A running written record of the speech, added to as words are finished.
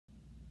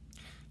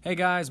Hey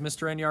guys,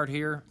 Mr. Enyard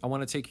here. I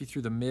want to take you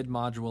through the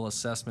mid-module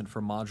assessment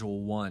for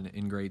Module 1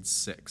 in Grade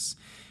 6.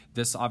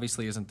 This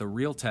obviously isn't the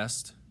real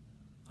test,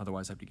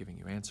 otherwise I'd be giving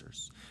you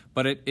answers.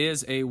 But it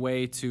is a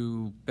way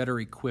to better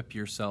equip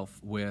yourself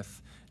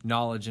with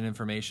knowledge and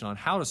information on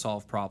how to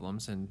solve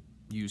problems and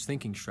use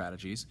thinking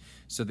strategies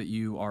so that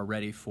you are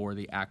ready for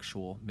the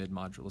actual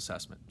mid-module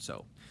assessment.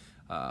 So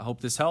I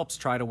hope this helps.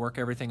 Try to work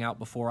everything out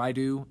before I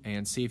do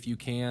and see if you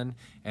can,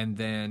 and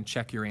then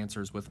check your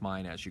answers with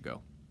mine as you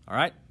go. All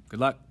right? Good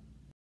luck.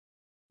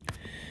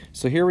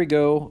 So here we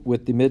go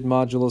with the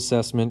mid-module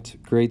assessment,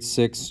 Grade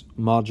 6,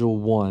 Module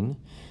 1.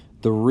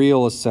 The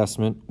real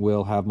assessment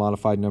will have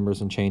modified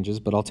numbers and changes,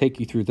 but I'll take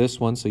you through this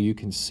one so you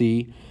can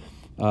see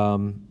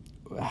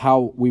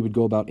how we would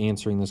go about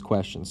answering this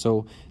question.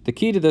 So the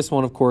key to this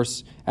one, of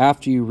course,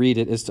 after you read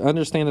it, is to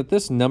understand that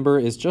this number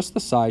is just the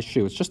size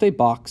shoe. It's just a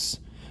box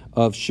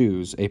of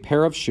shoes, a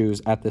pair of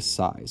shoes at this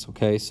size,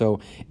 okay? So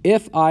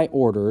if I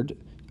ordered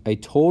a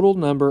total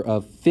number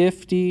of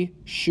 50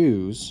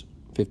 shoes,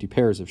 50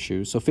 pairs of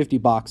shoes, so 50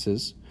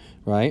 boxes,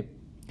 right?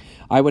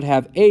 I would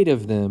have 8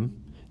 of them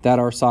that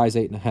are size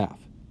 8.5.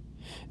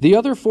 The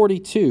other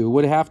 42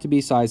 would have to be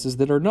sizes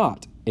that are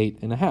not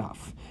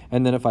 8.5.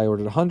 And then if I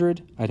ordered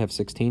 100, I'd have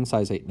 16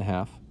 size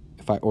 8.5.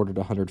 If I ordered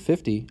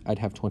 150, I'd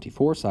have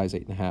 24 size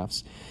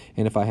 8.5s.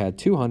 And if I had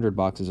 200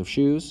 boxes of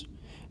shoes,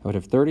 I would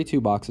have 32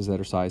 boxes that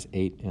are size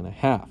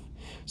 8.5.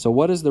 So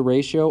what is the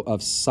ratio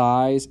of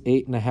size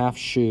 8.5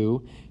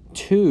 shoe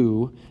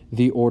to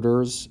the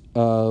orders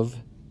of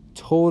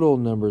total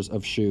numbers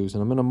of shoes?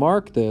 And I'm going to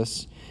mark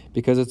this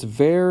because it's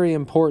very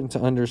important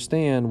to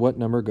understand what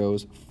number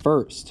goes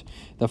first.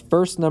 The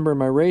first number in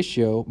my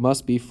ratio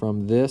must be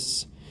from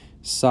this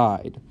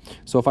side.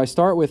 So if I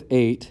start with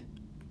 8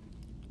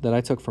 that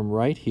I took from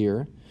right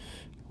here,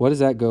 what does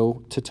that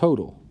go to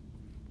total?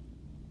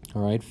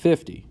 All right,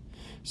 50.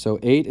 So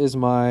 8 is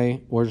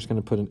we're just going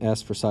to put an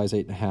S for size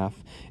 8.5,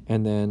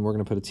 and then we're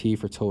going to put a T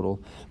for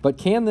total. But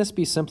can this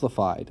be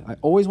simplified? I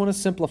always want to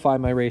simplify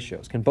my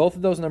ratios. Can both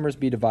of those numbers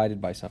be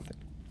divided by something?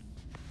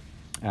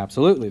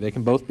 Absolutely. They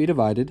can both be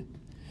divided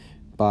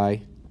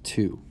by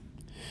 2.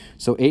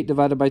 So 8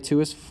 divided by 2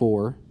 is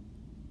 4,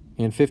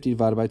 and 50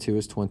 divided by 2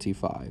 is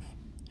 25.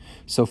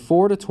 So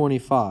 4 to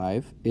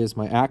 25 is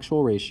my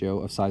actual ratio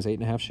of size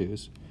 8.5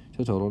 shoes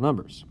to total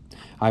numbers.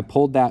 I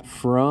pulled that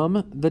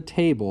from the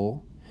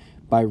table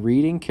by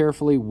reading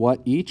carefully what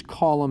each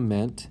column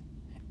meant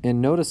and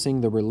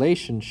noticing the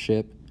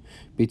relationship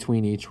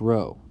between each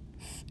row.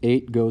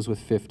 8 goes with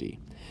 50.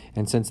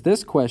 And since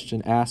this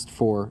question asked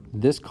for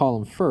this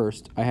column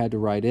first, I had to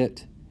write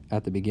it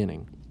at the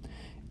beginning.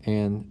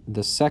 And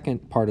the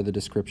second part of the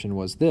description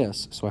was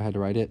this, so I had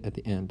to write it at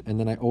the end. And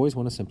then I always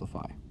want to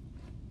simplify.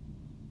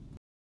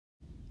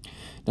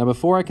 Now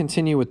before I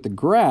continue with the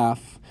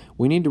graph,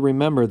 we need to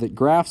remember that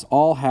graphs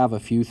all have a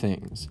few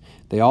things.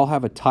 They all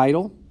have a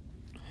title.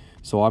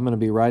 So I'm going to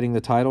be writing the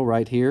title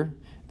right here.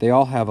 They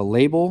all have a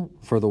label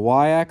for the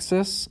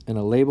y-axis and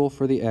a label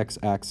for the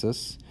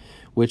x-axis,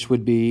 which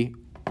would be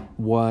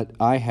what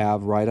I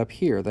have right up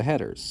here, the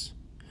headers.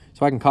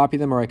 So I can copy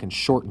them or I can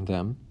shorten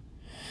them.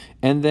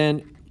 And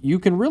then you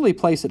can really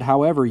place it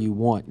however you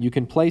want. You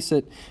can place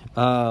it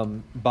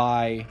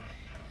by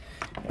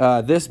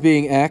this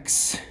being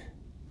x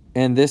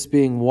and this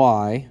being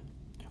y,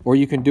 or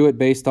you can do it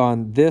based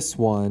on this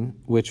one,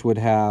 which would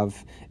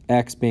have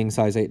x being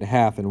size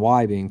 8.5 and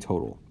y being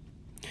total.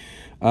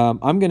 I'm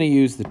going to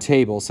use the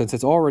table since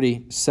it's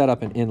already set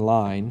up and in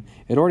line.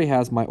 It already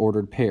has my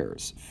ordered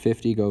pairs.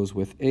 50 goes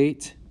with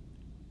 8,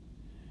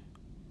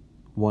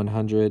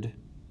 100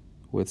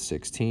 with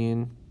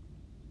 16,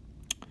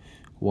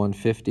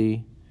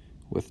 150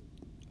 with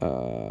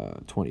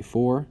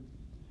 24,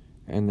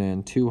 and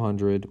then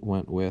 200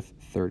 went with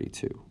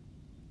 32.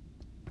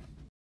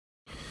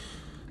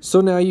 So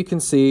now you can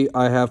see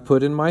I have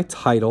put in my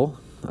title.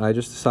 I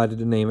just decided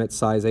to name it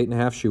size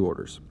 8.5 shoe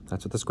orders.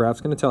 That's what this graph's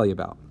going to tell you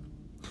about.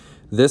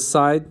 This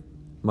side,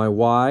 my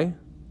Y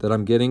that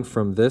I'm getting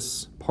from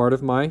this part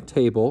of my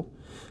table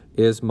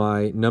is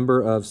my number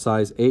of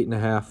size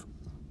 8.5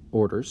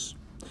 orders.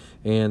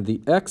 And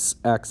the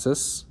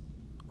X-axis,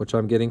 which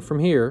I'm getting from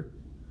here,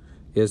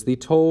 is the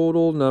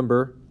total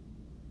number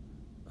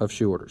of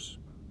shoe orders.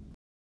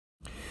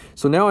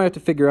 So now I have to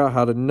figure out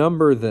how to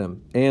number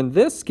them. And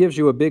this gives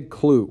you a big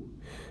clue.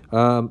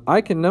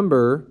 I can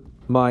number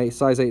my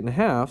size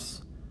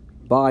 8.5s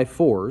by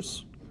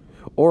 4s,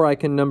 or I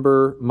can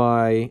number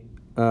my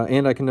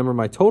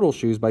total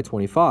shoes by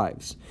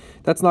 25s.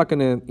 That's not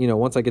going to,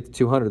 once I get to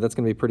 200, that's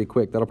going to be pretty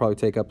quick. That'll probably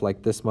take up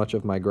like this much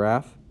of my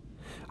graph.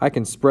 I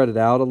can spread it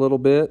out a little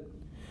bit,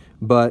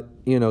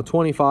 but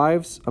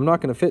 25s, I'm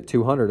not going to fit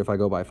 200 if I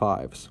go by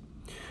 5s.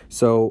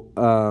 So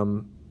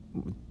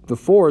the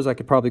 4s I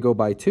could probably go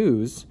by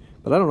 2s,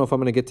 but I don't know if I'm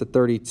going to get to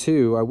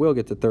 32. I will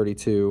get to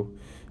 32.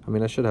 I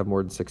mean, I should have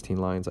more than 16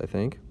 lines, I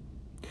think.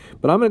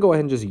 But I'm going to go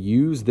ahead and just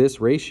use this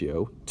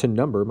ratio to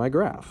number my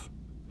graph.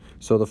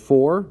 So the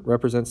 4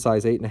 represents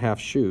size 8.5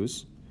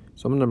 shoes.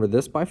 So I'm going to number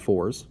this by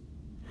 4s,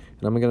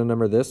 and I'm going to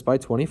number this by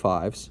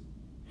 25s,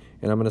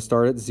 and I'm going to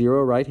start at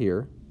 0 right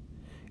here,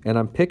 And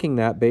I'm picking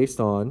that based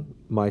on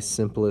my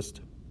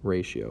simplest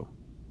ratio.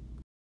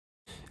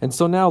 And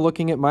so now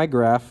looking at my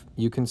graph,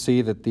 you can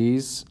see that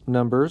these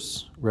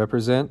numbers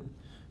represent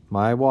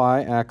my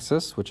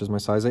y-axis, which is my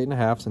size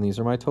 8.5, and these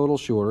are my total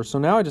shoe order. So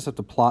now I just have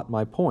to plot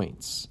my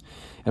points.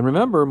 And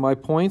remember, my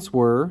points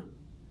were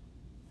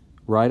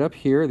right up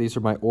here. These are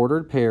my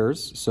ordered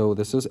pairs. So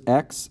this is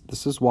x,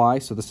 this is y,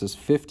 so this is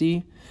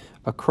 50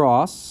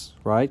 across,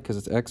 right? Because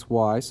it's x,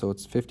 y, so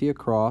it's 50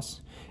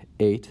 across,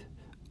 8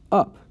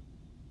 up.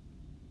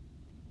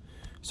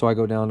 So I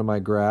go down to my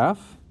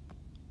graph.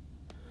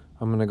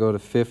 I'm going to go to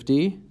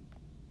 50,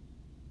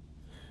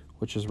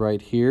 which is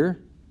right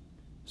here.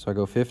 So I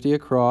go 50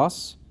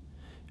 across,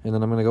 and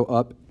then I'm going to go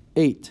up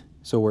 8.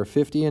 So where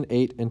 50 and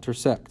 8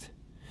 intersect.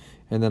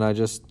 And then I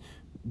just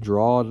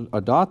draw a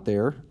dot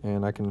there,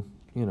 and I can,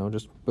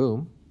 just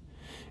boom.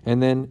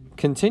 And then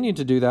continue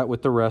to do that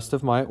with the rest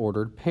of my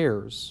ordered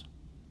pairs.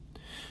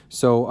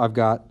 So I've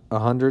got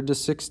 100 to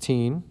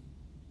 16.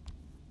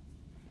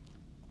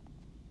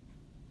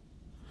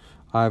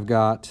 I've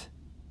got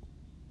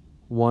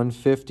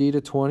 150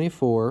 to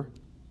 24.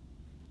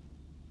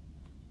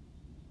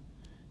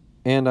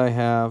 And I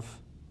have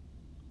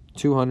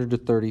 200 to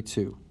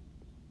 32.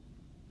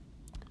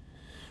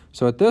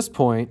 So at this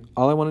point,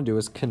 all I want to do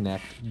is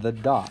connect the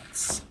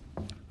dots.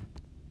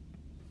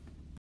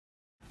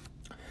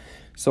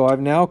 So I've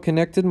now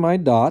connected my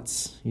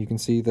dots. You can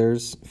see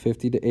there's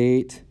 50 to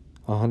 8,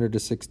 100 to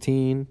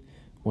 16,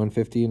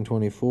 150 and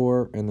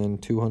 24, and then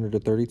 200 to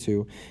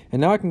 32.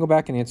 And now I can go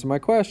back and answer my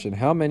question.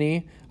 How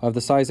many of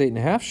the size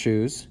 8.5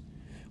 shoes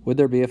would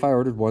there be if I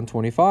ordered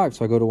 125?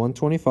 So I go to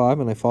 125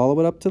 and I follow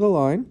it up to the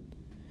line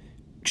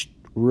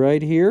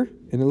right here,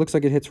 and it looks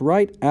like it hits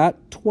right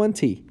at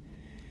 20.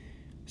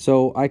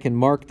 So I can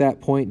mark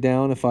that point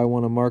down if I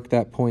want to mark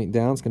that point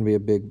down. It's going to be a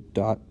big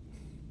dot.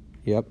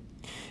 Yep.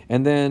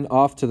 And then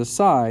off to the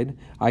side,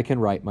 I can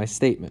write my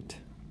statement.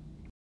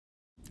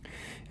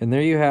 And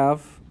there you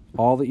have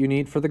all that you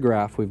need for the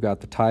graph. We've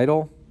got the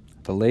title,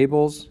 the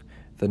labels,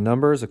 the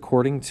numbers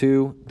according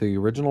to the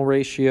original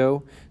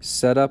ratio,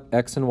 set up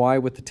X and Y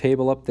with the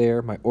table up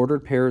there, my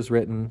ordered pairs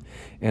written,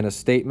 and a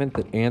statement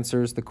that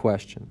answers the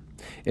question.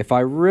 If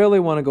I really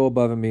want to go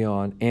above and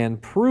beyond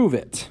and prove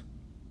it,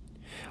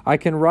 I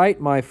can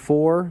write my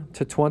 4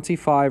 to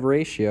 25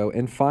 ratio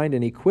and find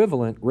an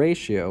equivalent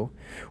ratio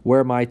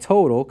where my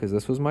total, because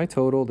this was my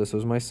total, this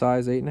was my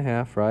size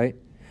 8.5, right,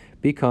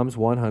 becomes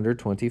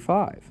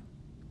 125.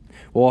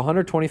 Well,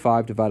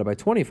 125 divided by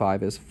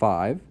 25 is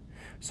 5.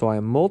 So I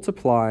am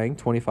multiplying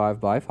 25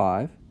 by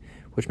 5,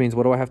 which means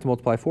what do I have to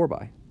multiply 4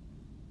 by?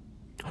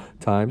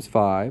 Times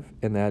 5,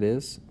 and that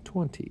is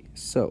 20.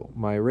 So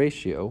my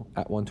ratio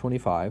at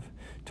 125,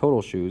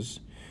 total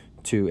shoes,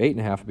 to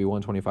 8.5 would be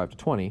 125 to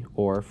 20,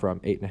 or from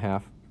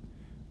 8.5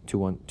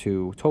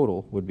 to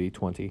total would be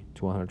 20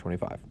 to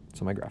 125.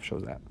 So my graph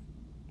shows that.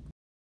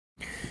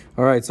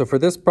 All right, so for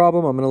this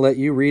problem, I'm going to let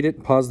you read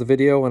it, pause the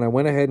video, and I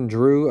went ahead and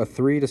drew a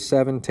 3 to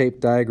 7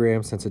 tape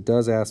diagram since it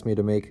does ask me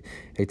to make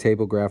a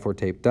table graph or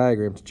tape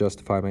diagram to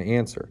justify my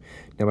answer.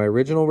 Now, my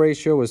original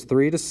ratio was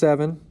 3 to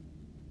 7,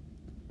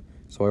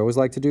 so I always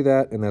like to do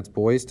that, and that's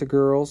boys to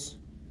girls.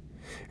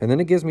 And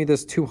then it gives me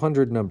this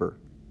 200 number,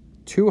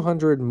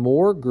 200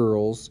 more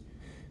girls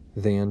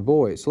than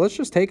boys. So let's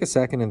just take a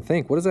second and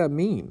think, what does that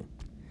mean?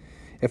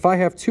 If I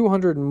have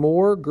 200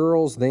 more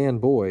girls than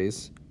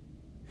boys,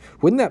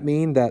 wouldn't that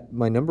mean that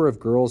my number of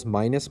girls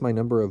minus my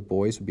number of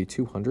boys would be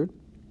 200?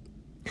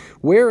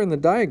 Where in the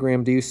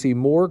diagram do you see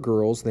more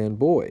girls than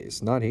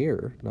boys? Not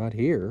here, not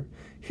here.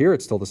 Here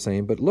it's still the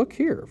same, but look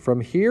here. From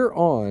here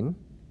on,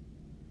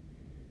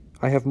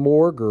 I have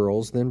more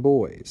girls than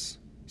boys.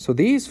 So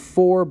these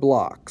 4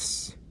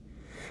 blocks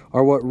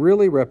are what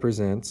really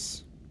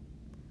represents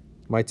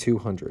my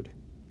 200.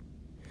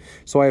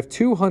 So I have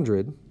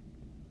 200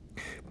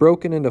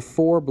 broken into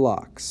 4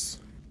 blocks.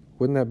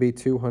 Wouldn't that be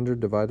 200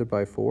 divided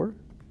by 4?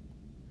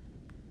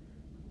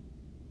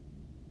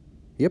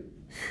 Yep.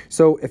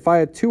 So if I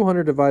had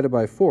 200 divided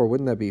by 4,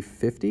 wouldn't that be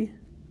 50?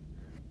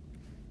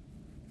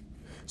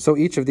 So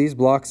each of these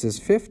blocks is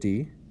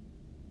 50.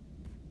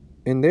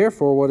 And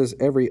therefore, what is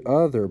every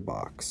other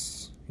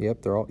box?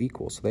 Yep, they're all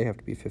equal, so they have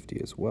to be 50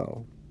 as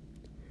well.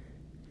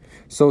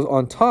 So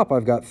on top,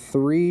 I've got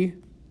 3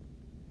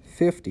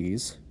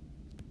 50s.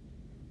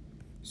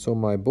 So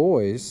my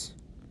boys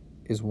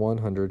is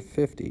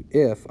 150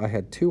 if I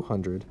had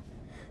 200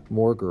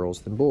 more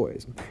girls than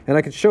boys. And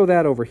I could show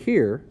that over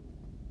here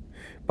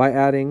by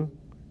adding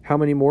how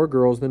many more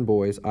girls than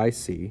boys I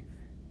see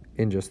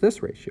in just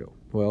this ratio.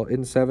 Well,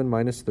 in 7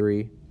 minus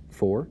 3,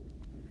 4.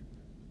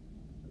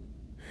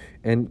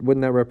 And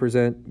wouldn't that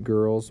represent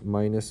girls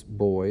minus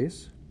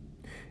boys?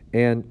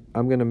 And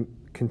I'm going to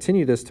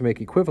continue this to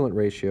make equivalent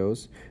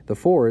ratios. The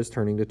 4 is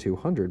turning to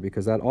 200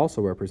 because that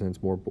also represents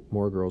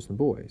more girls than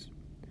boys.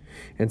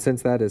 And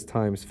since that is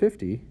times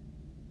 50,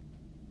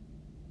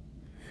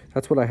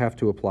 that's what I have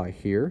to apply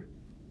here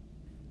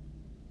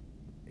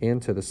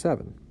and to the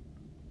 7,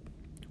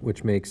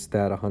 which makes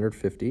that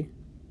 150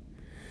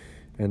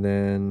 and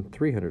then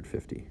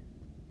 350.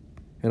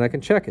 And I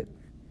can check it.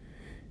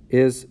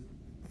 Is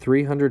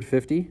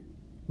 350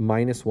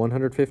 minus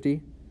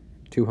 150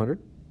 200?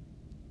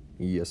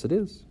 Yes, it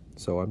is.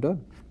 So I'm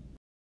done.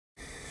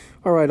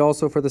 All right,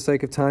 also for the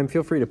sake of time,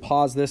 feel free to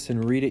pause this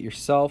and read it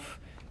yourself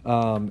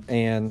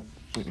and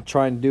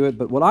try and do it.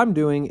 But what I'm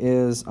doing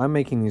is I'm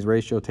making these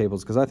ratio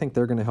tables because I think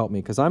they're going to help me,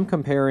 because I'm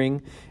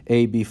comparing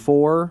a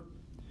before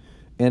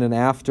and an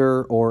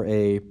after, or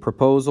a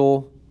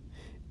proposal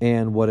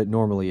and what it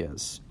normally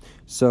is.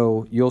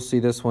 So you'll see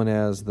this one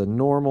as the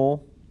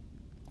normal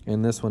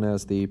and this one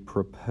as the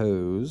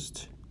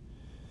proposed.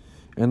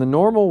 And the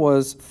normal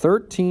was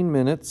 13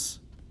 minutes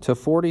to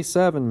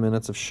 47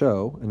 minutes of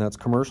show, and that's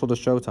commercial to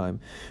showtime,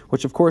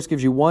 which of course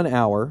gives you 1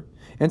 hour.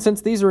 And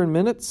since these are in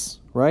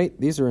minutes, right,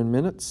 these are in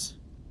minutes,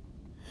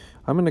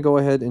 I'm going to go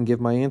ahead and give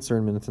my answer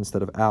in minutes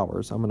instead of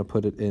hours. I'm going to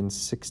put it in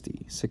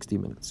 60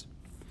 minutes.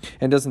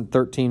 And doesn't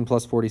 13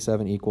 plus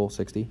 47 equal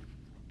 60?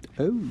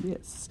 Oh,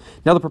 yes.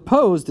 Now the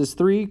proposed is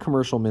 3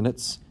 commercial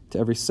minutes to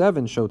every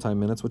 7 showtime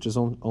minutes, which is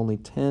only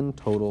 10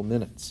 total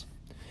minutes.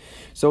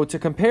 So to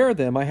compare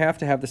them, I have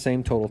to have the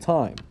same total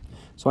time.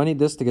 So I need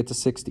this to get to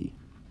 60.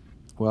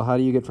 Well, how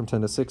do you get from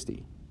 10 to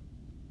 60?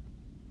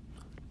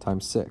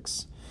 Times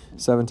 6.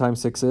 7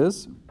 times 6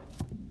 is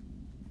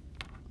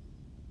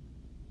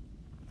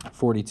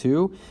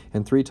 42,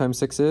 and 3 times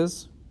 6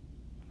 is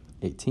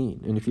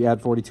 18. And if you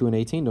add 42 and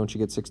 18, don't you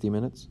get 60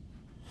 minutes?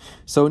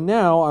 So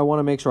now I want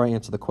to make sure I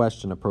answer the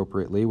question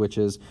appropriately, which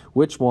is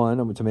which one,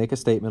 I'm going to make a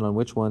statement on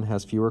which one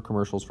has fewer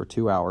commercials for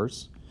 2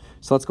 hours.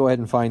 So let's go ahead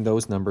and find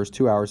those numbers.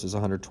 2 hours is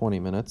 120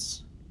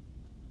 minutes.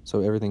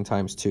 So everything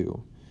times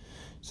 2.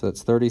 So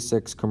that's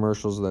 36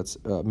 commercials, that's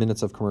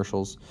minutes of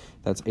commercials.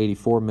 That's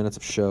 84 minutes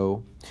of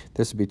show.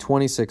 This would be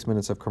 26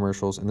 minutes of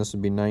commercials, and this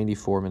would be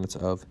 94 minutes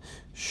of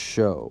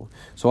show.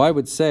 So I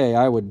would say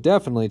I would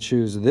definitely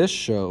choose this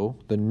show,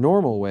 the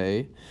normal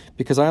way,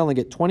 because I only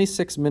get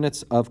 26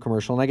 minutes of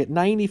commercial, and I get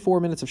 94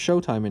 minutes of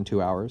showtime in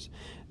 2 hours.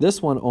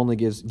 This one only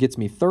gets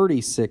me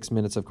 36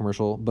 minutes of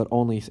commercial, but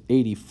only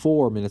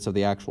 84 minutes of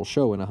the actual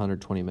show in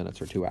 120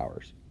 minutes or 2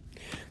 hours.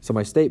 So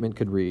my statement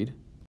could read,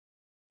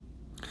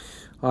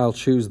 I'll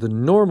choose the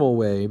normal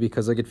way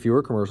because I get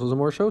fewer commercials and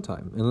more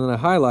showtime. And then I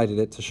highlighted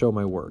it to show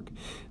my work,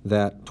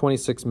 that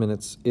 26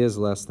 minutes is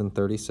less than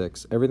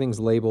 36. Everything's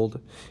labeled,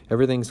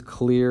 everything's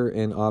clear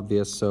and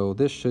obvious, so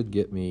this should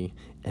get me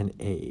an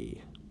A.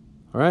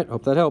 All right,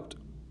 hope that helped.